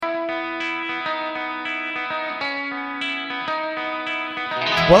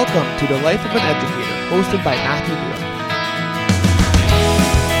Welcome to The Life of an Educator, hosted by Mathew.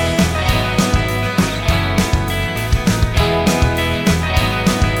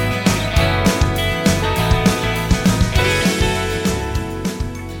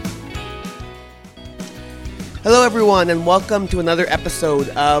 Hello everyone, and welcome to another episode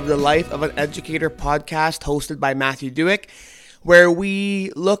of The Life of an Educator podcast hosted by Mathew Dewick, where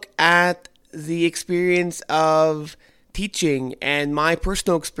we look at the experience of teaching and my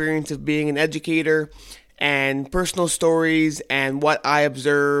personal experience of being an educator and personal stories and what I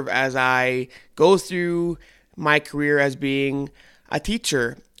observe as I go through my career as being a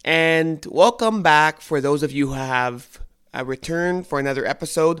teacher. And welcome back for those of you who have returned for another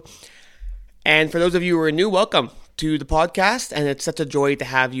episode. And for those of you who are new, welcome to the podcast, and it's such a joy to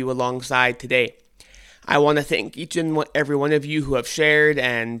have you alongside today. I want to thank each and every one of you who have shared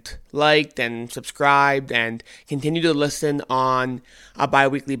and liked and subscribed and continue to listen on a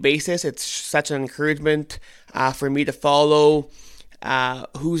bi-weekly basis. It's such an encouragement for me to follow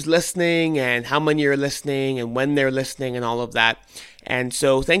who's listening and how many are listening and when they're listening and all of that. And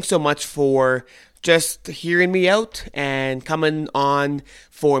so thanks so much for just hearing me out and coming on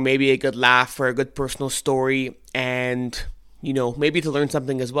for maybe a good laugh or a good personal story and, maybe to learn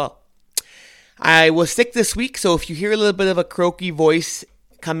something as well. I was sick this week, so if you hear a little bit of a croaky voice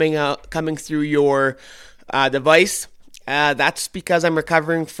coming through your device, that's because I'm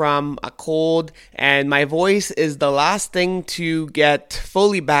recovering from a cold, and my voice is the last thing to get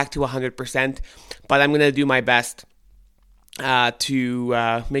fully back to 100%, but I'm going to do my best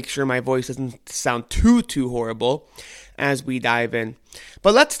to make sure my voice doesn't sound too horrible as we dive in.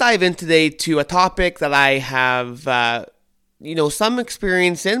 But let's dive in today to a topic that I have, some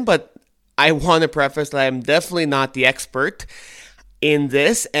experience in, but I want to preface that I'm definitely not the expert in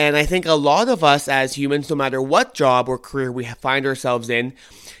this, and I think a lot of us as humans, no matter what job or career we find ourselves in,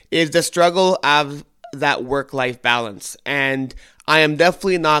 is the struggle of that work-life balance. And I am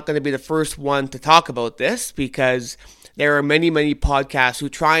definitely not going to be the first one to talk about this, because there are many podcasts who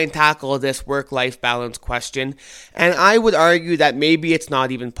try and tackle this work-life balance question, and I would argue that maybe it's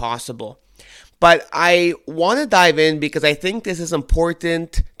not even possible. But I want to dive in because I think this is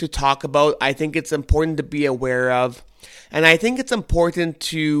important to talk about. I think it's important to be aware of. And I think it's important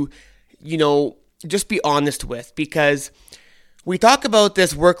to, just be honest with, because we talk about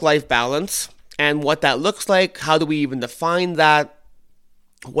this work-life balance and what that looks like. How do we even define that?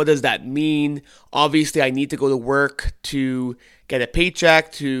 What does that mean? Obviously, I need to go to work to get a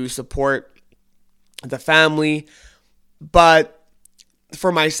paycheck to support the family. But for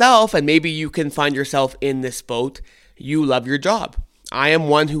myself, and maybe you can find yourself in this boat, you love your job. I am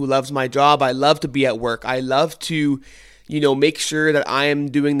one who loves my job. I love to be at work. I love to, make sure that I am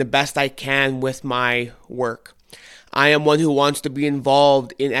doing the best I can with my work. I am one who wants to be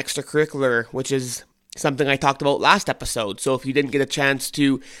involved in extracurricular, which is something I talked about last episode. So if you didn't get a chance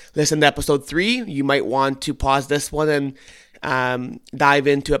to listen to episode 3, you might want to pause this one and dive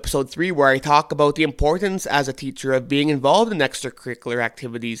into episode 3, where I talk about the importance as a teacher of being involved in extracurricular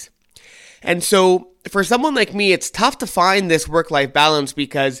activities. And so for someone like me, it's tough to find this work-life balance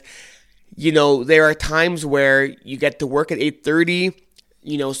because, there are times where you get to work at 8:30,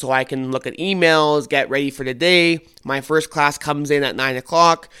 so I can look at emails, get ready for the day. My first class comes in at 9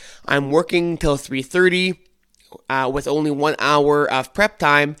 o'clock. I'm working till 3:30 with only 1 hour of prep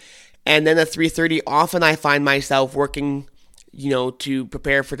time. And then at 3:30, often I find myself working to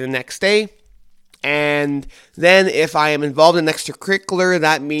prepare for the next day. And then if I am involved in extracurricular,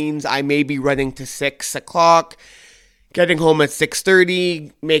 that means I may be running to 6 o'clock, getting home at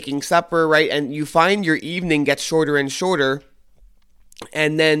 6:30, making supper, right? And you find your evening gets shorter and shorter.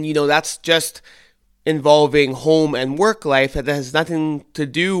 And then, that's just involving home and work life. That has nothing to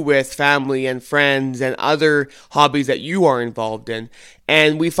do with family and friends and other hobbies that you are involved in.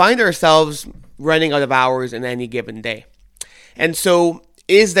 And we find ourselves running out of hours in any given day. And so,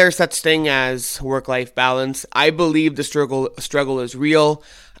 is there such thing as work-life balance? I believe the struggle is real.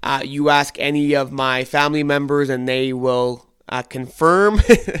 You ask any of my family members and they will confirm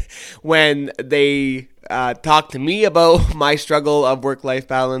when they talk to me about my struggle of work-life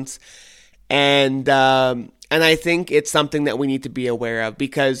balance. And I think it's something that we need to be aware of,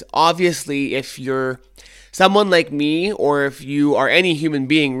 because obviously if you're someone like me, or if you are any human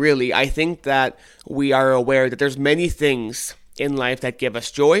being really, I think that we are aware that there's many things in life that give us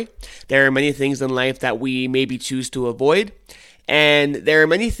joy. There are many things in life that we maybe choose to avoid. And there are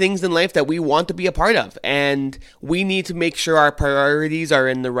many things in life that we want to be a part of. And we need to make sure our priorities are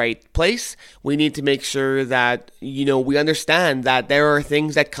in the right place. We need to make sure that, we understand that there are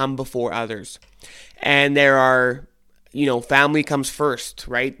things that come before others. And there are family comes first,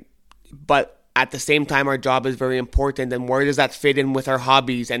 right? But at the same time, our job is very important. And where does that fit in with our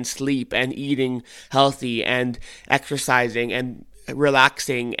hobbies and sleep and eating healthy and exercising and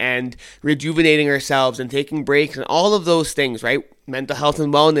relaxing and rejuvenating ourselves and taking breaks and all of those things, right? Mental health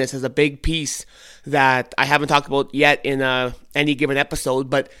and wellness is a big piece that I haven't talked about yet in any given episode,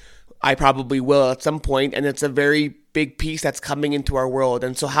 but I probably will at some point, and it's a very big piece that's coming into our world.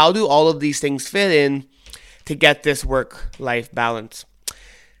 And so how do all of these things fit in to get this work-life balance?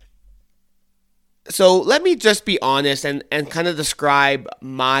 So let me just be honest and kind of describe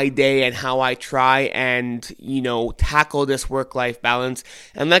my day and how I try and, tackle this work-life balance.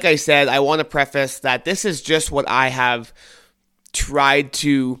 And like I said, I want to preface that this is just what I have tried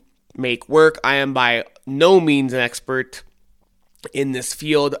to make work. I am by no means an expert in this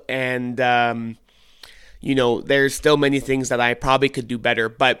field, and there's still many things that I probably could do better.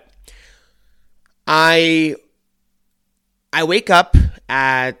 But I wake up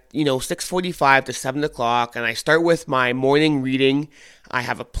at 6:45 to 7 o'clock, and I start with my morning reading. I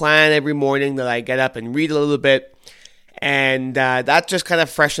have a plan every morning that I get up and read a little bit, and that just kind of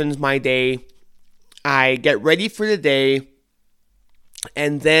freshens my day. I get ready for the day,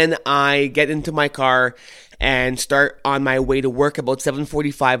 and then I get into my car and start on my way to work about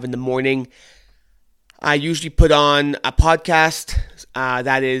 7:45 in the morning. I usually put on a podcast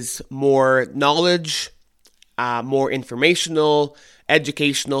that is more knowledge, more informational,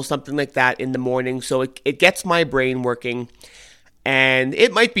 educational, something like that in the morning. So it gets my brain working, and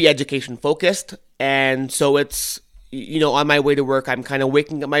it might be education focused. And so it's, on my way to work, I'm kind of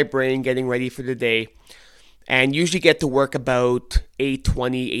waking up my brain, getting ready for the day, and usually get to work about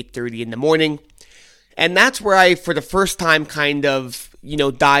 8:20, 8:30 in the morning. And that's where I, for the first time, kind of,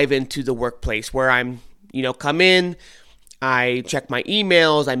 dive into the workplace, where I'm, come in, I check my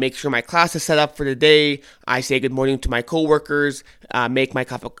emails, I make sure my class is set up for the day, I say good morning to my coworkers, make my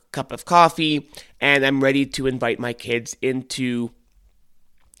cup of coffee, and I'm ready to invite my kids into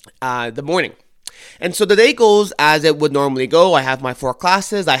the morning. And so the day goes as it would normally go. I have my 4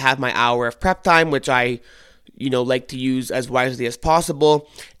 classes, I have my hour of prep time, which I like to use as wisely as possible,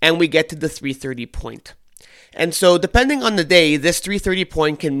 and we get to the 3:30 point. And so depending on the day, this 3:30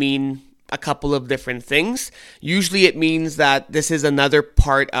 point can mean a couple of different things. Usually it means that this is another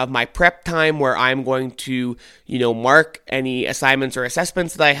part of my prep time where I'm going to, mark any assignments or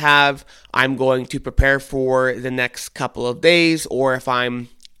assessments that I have. I'm going to prepare for the next couple of days, or if I'm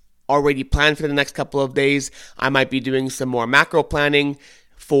already planned for the next couple of days, I might be doing some more macro planning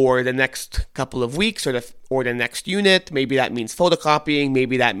for the next couple of weeks or the next unit. Maybe that means photocopying,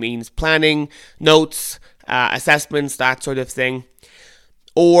 maybe that means planning, notes, assessments, that sort of thing.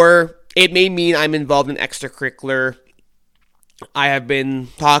 Or it may mean I'm involved in extracurricular. I have been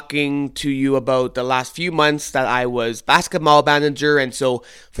talking to you about the last few months that I was basketball manager, and so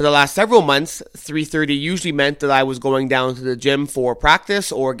for the last several months, 3:30 usually meant that I was going down to the gym for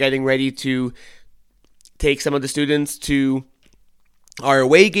practice or getting ready to take some of the students to our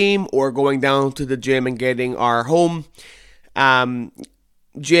away game, or going down to the gym and getting our home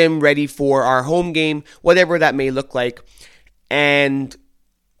gym ready for our home game, whatever that may look like. And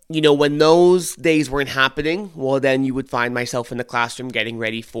when those days weren't happening, well, then you would find myself in the classroom getting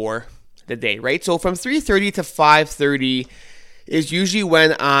ready for the day, right? So from 3:30 to 5:30 is usually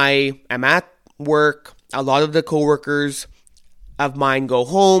when I am at work. A lot of the coworkers of mine go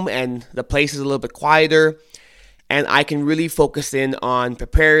home and the place is a little bit quieter, and I can really focus in on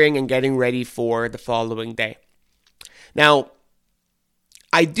preparing and getting ready for the following day. Now,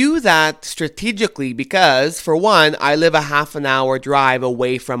 I do that strategically because, for one, I live a half an hour drive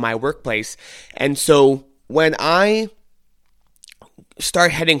away from my workplace. And so when I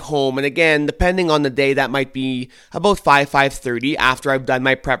start heading home, and again, depending on the day, that might be about 5:30 after I've done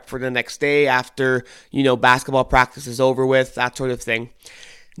my prep for the next day, after, basketball practice is over with, that sort of thing.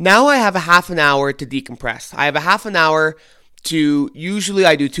 Now I have a half an hour to decompress. I have a half an hour to, usually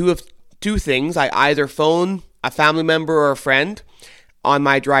I do two things. I either phone a family member or a friend on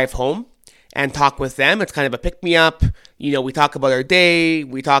my drive home and talk with them. It's kind of a pick-me-up. We talk about our day,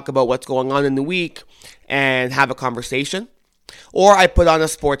 we talk about what's going on in the week, and have a conversation. Or I put on a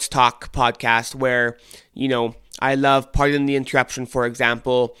sports talk podcast where, I love Pardon the Interruption, for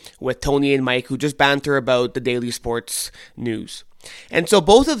example, with Tony and Mike, who just banter about the daily sports news. And so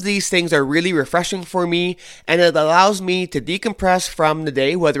both of these things are really refreshing for me, and it allows me to decompress from the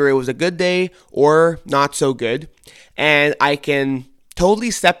day, whether it was a good day or not so good. And I can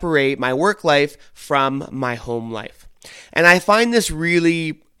totally separate my work life from my home life. And I find this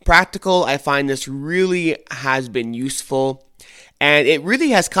really practical. I find this really has been useful. And it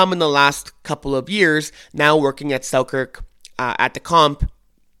really has come in the last couple of years, now working at Selkirk at the Comp,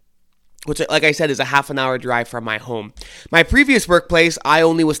 which, like I said, is a half an hour drive from my home. My previous workplace, I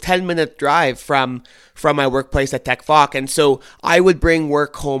only was 10-minute drive from my workplace at Tech Voc, and so I would bring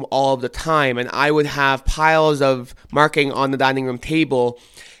work home all of the time, and I would have piles of marking on the dining room table.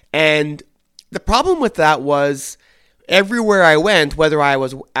 And the problem with that was everywhere I went, whether I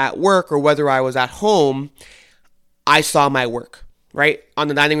was at work or whether I was at home, I saw my work. Right? On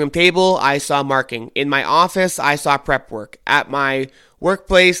the dining room table, I saw marking. In my office, I saw prep work. At my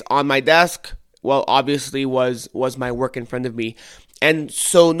workplace, on my desk, well, obviously was my work in front of me. And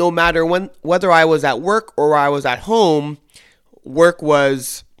so no matter whether I was at work or I was at home, work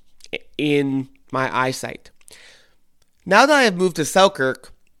was in my eyesight. Now that I have moved to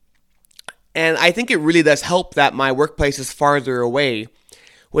Selkirk, and I think it really does help that my workplace is farther away,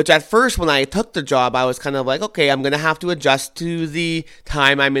 which at first when I took the job, I was kind of like, okay, I'm going to have to adjust to the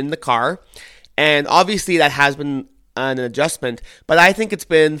time I'm in the car. And obviously that has been an adjustment, but I think it's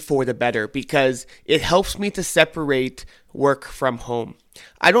been for the better because it helps me to separate work from home.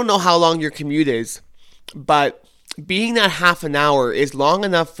 I don't know how long your commute is, but being that half an hour is long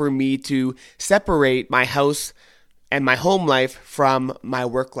enough for me to separate my house and my home life from my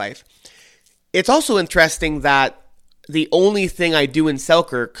work life. It's also interesting that the only thing I do in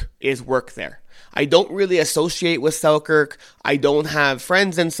Selkirk is work there. I don't really associate with Selkirk. I don't have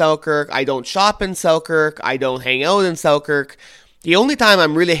friends in Selkirk. I don't shop in Selkirk. I don't hang out in Selkirk. The only time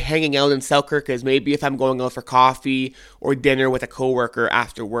I'm really hanging out in Selkirk is maybe if I'm going out for coffee or dinner with a coworker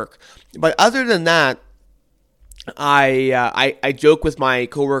after work. But other than that, I joke with my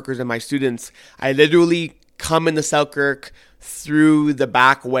coworkers and my students. I literally come into Selkirk through the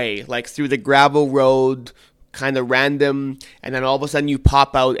back way, like through the gravel road, kind of random, and then all of a sudden you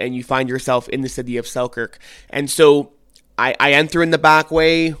pop out and you find yourself in the city of Selkirk. And so I enter in the back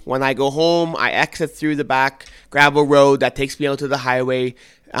way. When I go home, I exit through the back gravel road that takes me out to the highway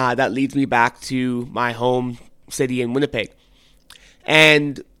that leads me back to my home city in Winnipeg.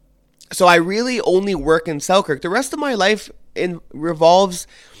 And so I really only work in Selkirk. The rest of my life revolves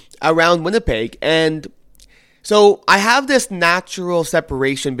around Winnipeg. And so I have this natural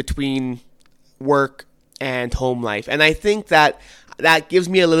separation between work and home life. And I think that gives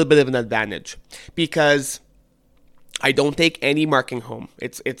me a little bit of an advantage because I don't take any marking home.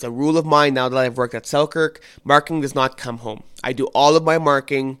 It's a rule of mine now that I've worked at Selkirk. Marking does not come home. I do all of my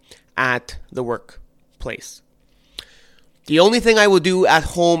marking at the workplace. The only thing I will do at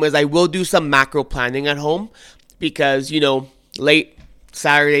home is I will do some macro planning at home because, late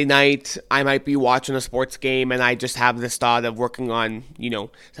Saturday night, I might be watching a sports game and I just have this thought of working on,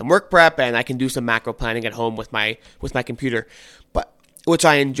 some work prep, and I can do some macro planning at home with my computer, but which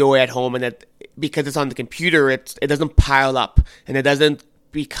I enjoy at home. And because it's on the computer, it doesn't pile up and it doesn't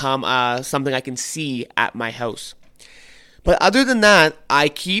become something I can see at my house. But other than that, I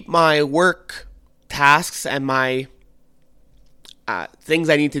keep my work tasks and my things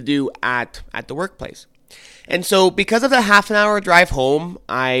I need to do at the workplace. And so because of the half an hour drive home,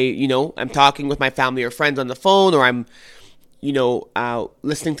 I'm talking with my family or friends on the phone, or I'm,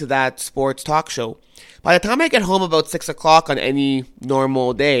 listening to that sports talk show. By the time I get home about 6 o'clock on any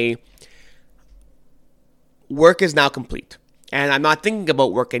normal day, work is now complete. And I'm not thinking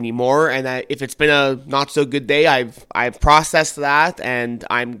about work anymore. And if it's been a not so good day, I've processed that and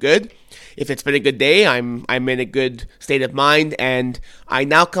I'm good. If it's been a good day, I'm in a good state of mind, and I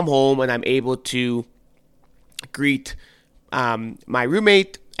now come home and I'm able to greet my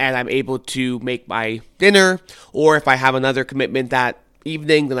roommate, and I'm able to make my dinner, or if I have another commitment that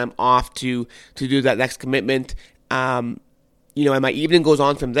evening, then I'm off to do that next commitment. And my evening goes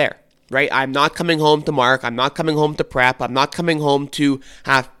on from there, right? I'm not coming home to mark. I'm not coming home to prep. I'm not coming home to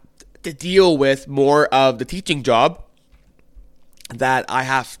have to deal with more of the teaching job that I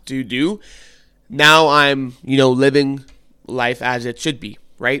have to do. Now I'm, living life as it should be,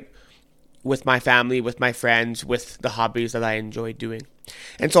 right? With my family, with my friends, with the hobbies that I enjoy doing.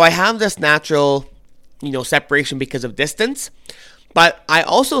 And so I have this natural, separation because of distance. But I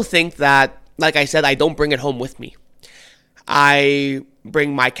also think that, like I said, I don't bring it home with me. I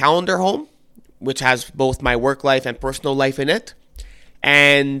bring my calendar home, which has both my work life and personal life in it.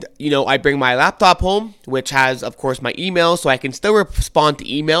 And, I bring my laptop home, which has, of course, my email, so I can still respond to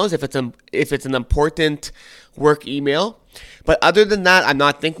emails if it's an important work email. But other than that, I'm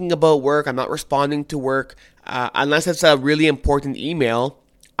not thinking about work. I'm not responding to work. Unless it's a really important email,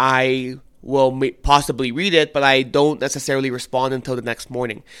 I will possibly read it, but I don't necessarily respond until the next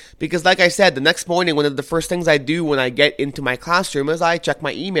morning. Because like I said, the next morning, one of the first things I do when I get into my classroom is I check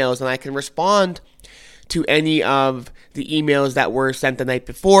my emails, and I can respond to any of the emails that were sent the night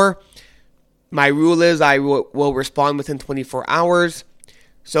before. My rule is I will respond within 24 hours.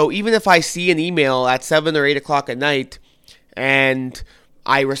 So even if I see an email at 7 or 8 o'clock at night and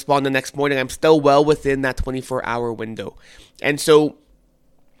I respond the next morning, I'm still well within that 24-hour window. And so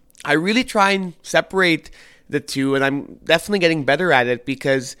I really try and separate the two, and I'm definitely getting better at it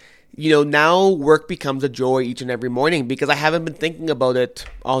because, now work becomes a joy each and every morning because I haven't been thinking about it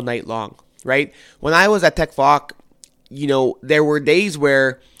all night long, right? When I was at TechVoc, there were days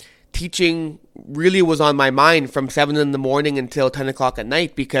where teaching really was on my mind from 7 in the morning until 10 o'clock at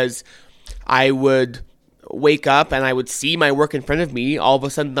night because I would wake up and I would see my work in front of me. All of a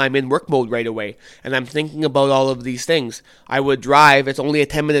sudden I'm in work mode right away and I'm thinking about all of these things. I would drive. It's only a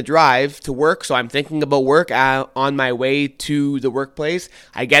 10-minute drive to work, so I'm thinking about work on my way to the workplace.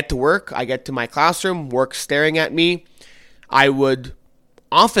 I get to work. I get to my classroom. Work staring at me. I would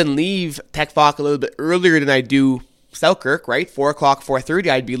often leave TechVoc a little bit earlier than I do Selkirk, right? 4 o'clock, 4:30,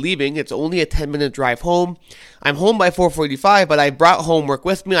 I'd be leaving. It's only a 10-minute drive home. I'm home by 4:45, but I brought homework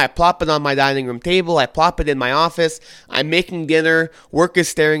with me. I plop it on my dining room table. I plop it in my office. I'm making dinner. Work is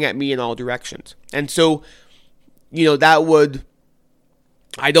staring at me in all directions. And so,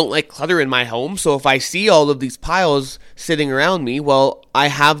 I don't like clutter in my home. So if I see all of these piles sitting around me, well, I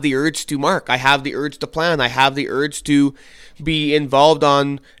have the urge to mark. I have the urge to plan. I have the urge to be involved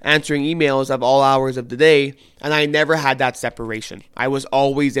on answering emails of all hours of the day. And I never had that separation. I was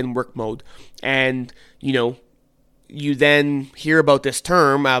always in work mode. And, you then hear about this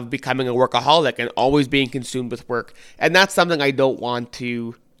term of becoming a workaholic and always being consumed with work. And that's something I don't want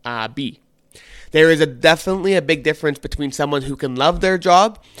to be. There is definitely a big difference between someone who can love their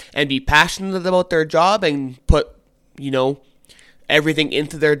job and be passionate about their job and put, everything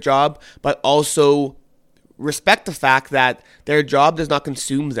into their job, but also respect the fact that their job does not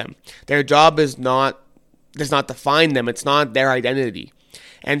consume them. Their job does not define them. It's not their identity.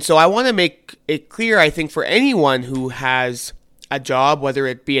 And so I want to make it clear, I think, for anyone who has a job, whether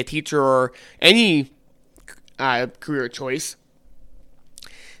it be a teacher or any career choice,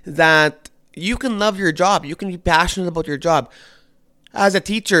 that you can love your job. You can be passionate about your job. As a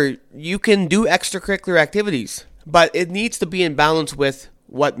teacher, you can do extracurricular activities, but it needs to be in balance with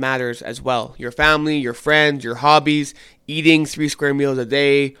what matters as well. Your family, your friends, your hobbies, eating 3 square meals a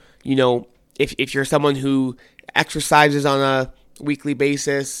day. If you're someone who exercises on a weekly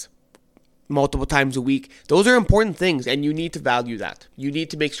basis, multiple times a week, those are important things, and you need to value that. You need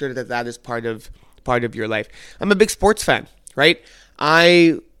to make sure that that is part of your life. I'm a big sports fan, right?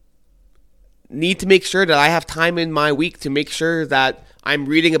 I need to make sure that I have time in my week to make sure that I'm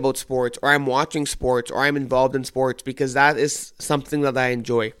reading about sports or I'm watching sports or I'm involved in sports because that is something that I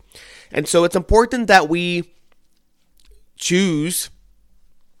enjoy. And so it's important that we choose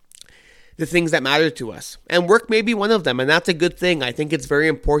the things that matter to us. And work may be one of them, and that's a good thing. I think it's very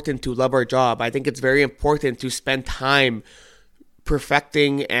important to love our job. I think it's very important to spend time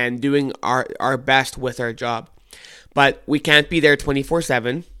perfecting and doing our best with our job. But we can't be there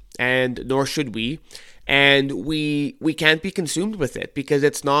 24/7. And nor should we. And we can't be consumed with it because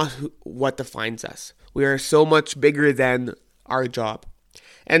it's not what defines us. We are so much bigger than our job.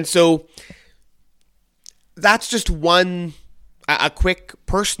 And so that's just a quick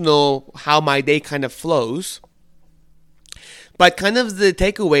personal how my day kind of flows. But kind of the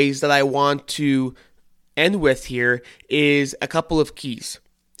takeaways that I want to end with here is a couple of keys.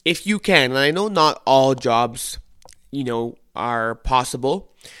 If you can, and I know not all jobs, are possible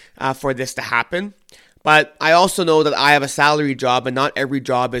for this to happen. But I also know that I have a salary job and not every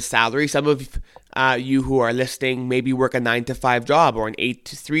job is salary. Some of you who are listening maybe work a 9-to-5 job or an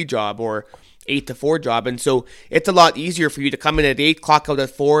 8-to-3 job or 8-to-4 job. And so it's a lot easier for you to come in at 8, clock out at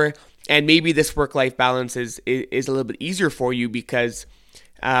 4. And maybe this work-life balance is a little bit easier for you because,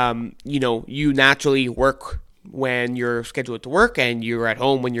 you naturally work when you're scheduled to work and you're at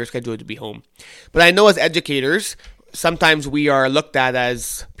home when you're scheduled to be home. But I know as educators, sometimes we are looked at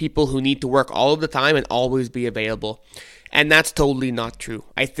as people who need to work all of the time and always be available. And that's totally not true.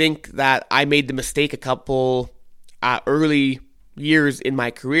 I think that I made the mistake a couple early years in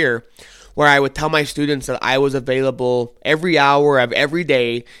my career where I would tell my students that I was available every hour of every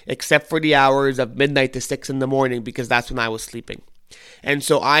day except for the hours of midnight to 6 in the morning because that's when I was sleeping. And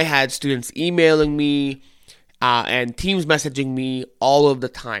so I had students emailing me and Teams messaging me all of the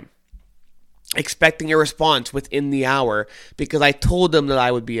time, expecting a response within the hour because I told them that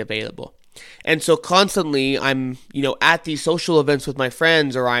I would be available. And so constantly I'm, at these social events with my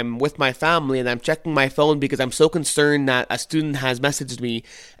friends or I'm with my family and I'm checking my phone because I'm so concerned that a student has messaged me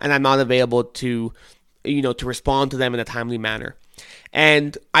and I'm not available to respond to them in a timely manner.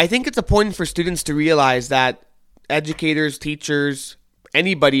 And I think it's important for students to realize that educators, teachers,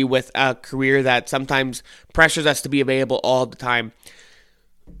 anybody with a career that sometimes pressures us to be available all the time,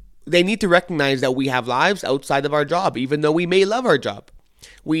 they need to recognize that we have lives outside of our job, even though we may love our job.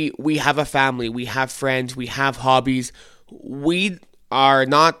 We have a family, we have friends, we have hobbies. We are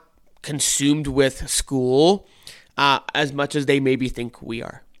not consumed with school as much as they maybe think we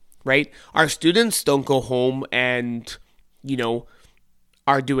are, right? Our students don't go home and,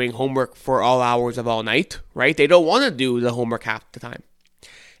 are doing homework for all hours of all night, right? They don't want to do the homework half the time.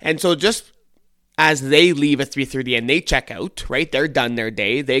 And so just as they leave at 3:30 and they check out, right? They're done their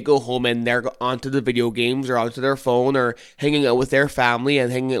day. They go home and they're onto the video games or onto their phone or hanging out with their family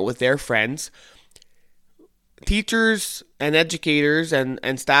and hanging out with their friends. Teachers and educators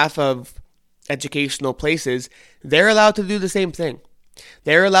and staff of educational places, they're allowed to do the same thing.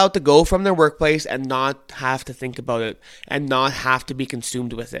 They're allowed to go from their workplace and not have to think about it and not have to be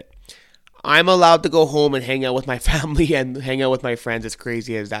consumed with it. I'm allowed to go home and hang out with my family and hang out with my friends, as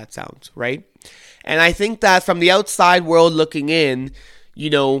crazy as that sounds, right? And I think that from the outside world looking in,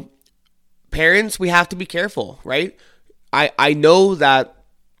 parents, we have to be careful, right? I know that,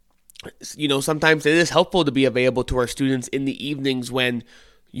 sometimes it is helpful to be available to our students in the evenings when,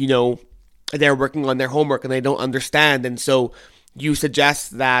 they're working on their homework and they don't understand. And so you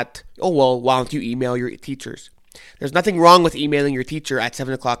suggest that, why don't you email your teachers? There's nothing wrong with emailing your teacher at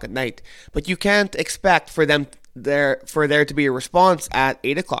 7 o'clock at night, but you can't expect for there to be a response at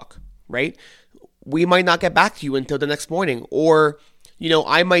 8 o'clock, right? We might not get back to you until the next morning, or,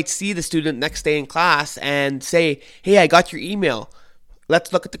 I might see the student next day in class and say, hey, I got your email.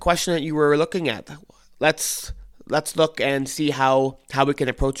 Let's look at the question that you were looking at. Let's look and see how we can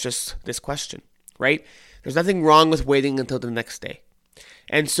approach this question, right? There's nothing wrong with waiting until the next day.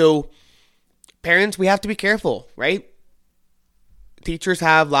 And so parents, we have to be careful, right? Teachers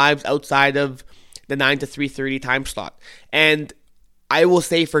have lives outside of the 9 to 3:30 time slot. And I will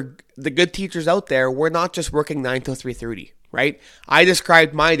say for the good teachers out there, we're not just working 9 till 3:30, right? I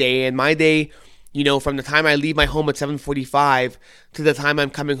described my day, and my day, from the time I leave my home at 7:45 to the time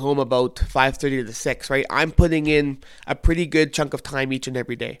I'm coming home about 5:30 to 6, right? I'm putting in a pretty good chunk of time each and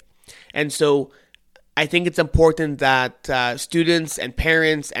every day. And so I think it's important that students and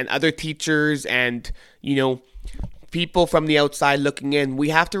parents and other teachers and, people from the outside looking in, we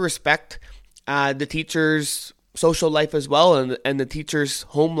have to respect the teacher's social life as well and the teacher's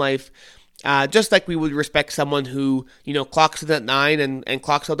home life, just like we would respect someone who, clocks in at 9 and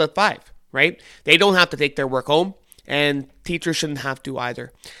clocks out at 5, right? They don't have to take their work home, and teachers shouldn't have to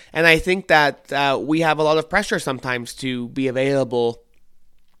either. And I think that we have a lot of pressure sometimes to be available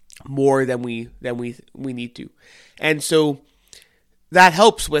more than we need to. And so that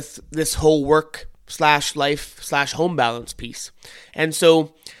helps with this whole work/life/home balance piece. And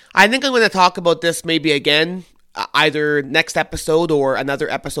so I think I'm going to talk about this maybe again, either next episode or another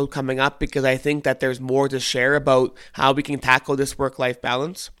episode coming up, because I think that there's more to share about how we can tackle this work-life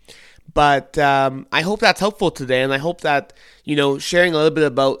balance. But I hope that's helpful today, and I hope that, sharing a little bit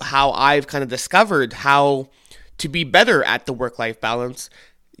about how I've kind of discovered how to be better at the work-life balance,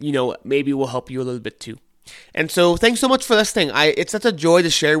 maybe will help you a little bit too. And so thanks so much for listening. It's such a joy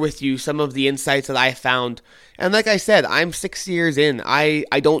to share with you some of the insights that I found. And like I said, I'm 6 years in. I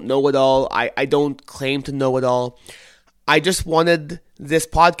don't know it all. I don't claim to know it all. I just wanted this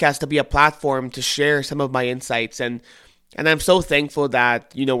podcast to be a platform to share some of my insights. And I'm so thankful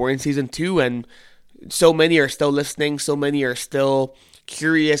that, we're in season 2 and so many are still listening. So many are still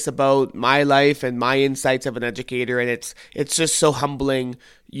curious about my life and my insights of an educator, and it's just so humbling,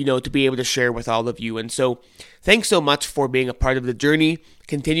 to be able to share with all of you. And so thanks so much for being a part of the journey.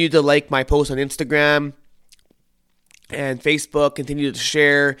 Continue to like my posts on Instagram and Facebook. Continue to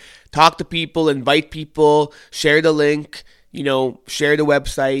share, talk to people, invite people, share the link, share the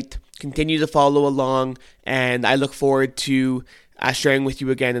website, continue to follow along, and I look forward to sharing with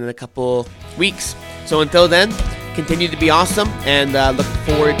you again in a couple weeks. So until then, continue to be awesome, and look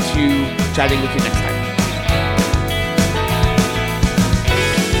forward to chatting with you next time.